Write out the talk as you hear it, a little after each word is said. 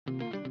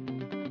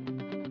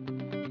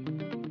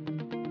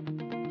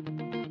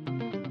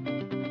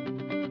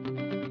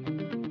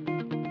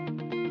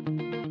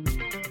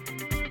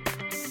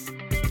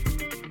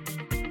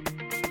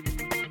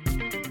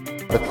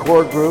The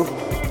core group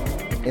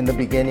in the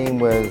beginning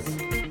was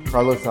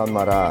Carlos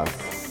Almaraz,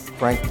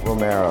 Frank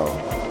Romero,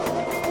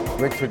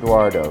 Rich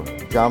Eduardo,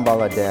 John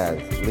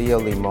Valadez, Leo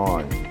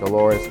Limon,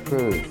 Dolores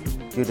Cruz,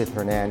 Judith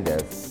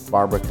Hernandez,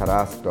 Barbara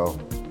Carrasco,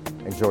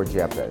 and George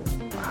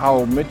Yepes.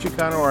 How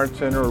Mexicano Art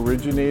Center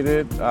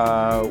originated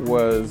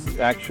was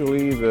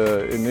actually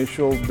the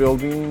initial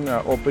building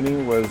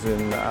opening was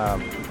in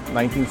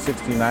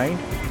 1969.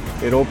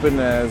 It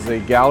opened as a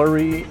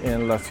gallery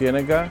in La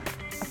Cienega.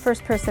 The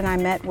first person I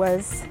met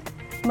was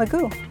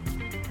Magoo.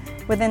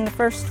 Within the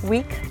first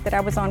week that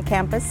I was on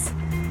campus,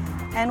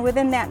 and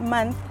within that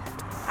month,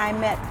 I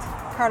met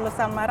Carlos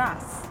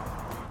Almaraz,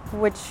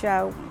 which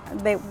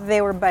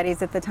they were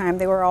buddies at the time.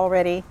 They were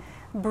already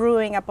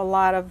brewing up a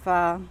lot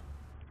of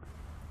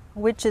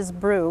witch's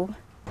brew.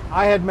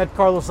 I had met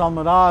Carlos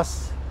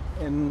Almaraz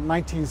in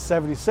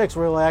 1976.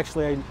 Really,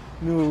 actually, I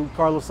knew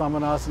Carlos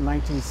Almaraz in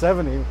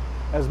 1970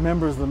 as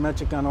members of the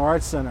Mexicano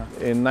Art Center.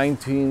 In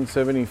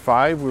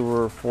 1975, we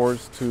were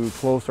forced to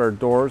close our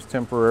doors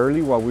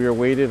temporarily while we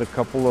awaited a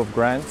couple of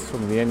grants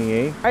from the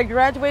NEA. I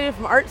graduated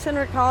from Art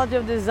Center College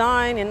of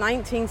Design in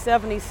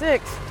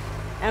 1976,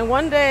 and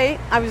one day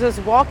I was just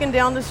walking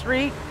down the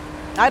street.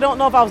 I don't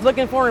know if I was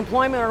looking for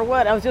employment or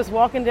what. I was just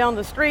walking down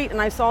the street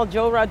and I saw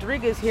Joe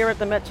Rodriguez here at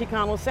the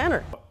Mexicano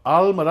Center.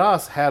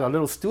 Almaraz had a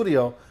little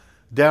studio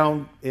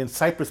down in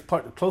Cypress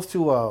Park, close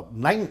to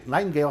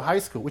Nightingale High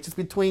School, which is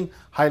between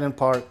Highland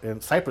Park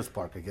and Cypress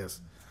Park, I guess.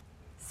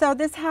 So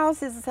this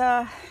house is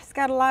it's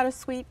got a lot of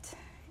sweet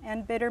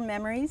and bitter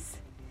memories.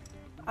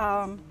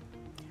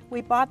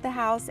 We bought the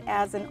house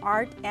as an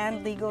art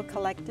and legal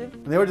collective.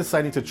 And they were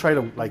deciding to try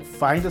to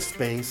find a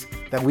space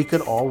that we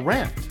could all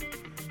rent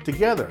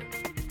together.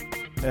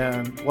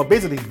 And well,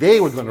 basically they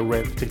were going to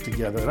rent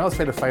together, and I was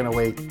trying to find a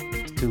way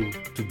to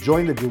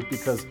join the group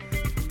because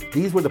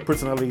these were the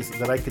personalities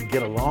that I could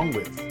get along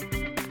with.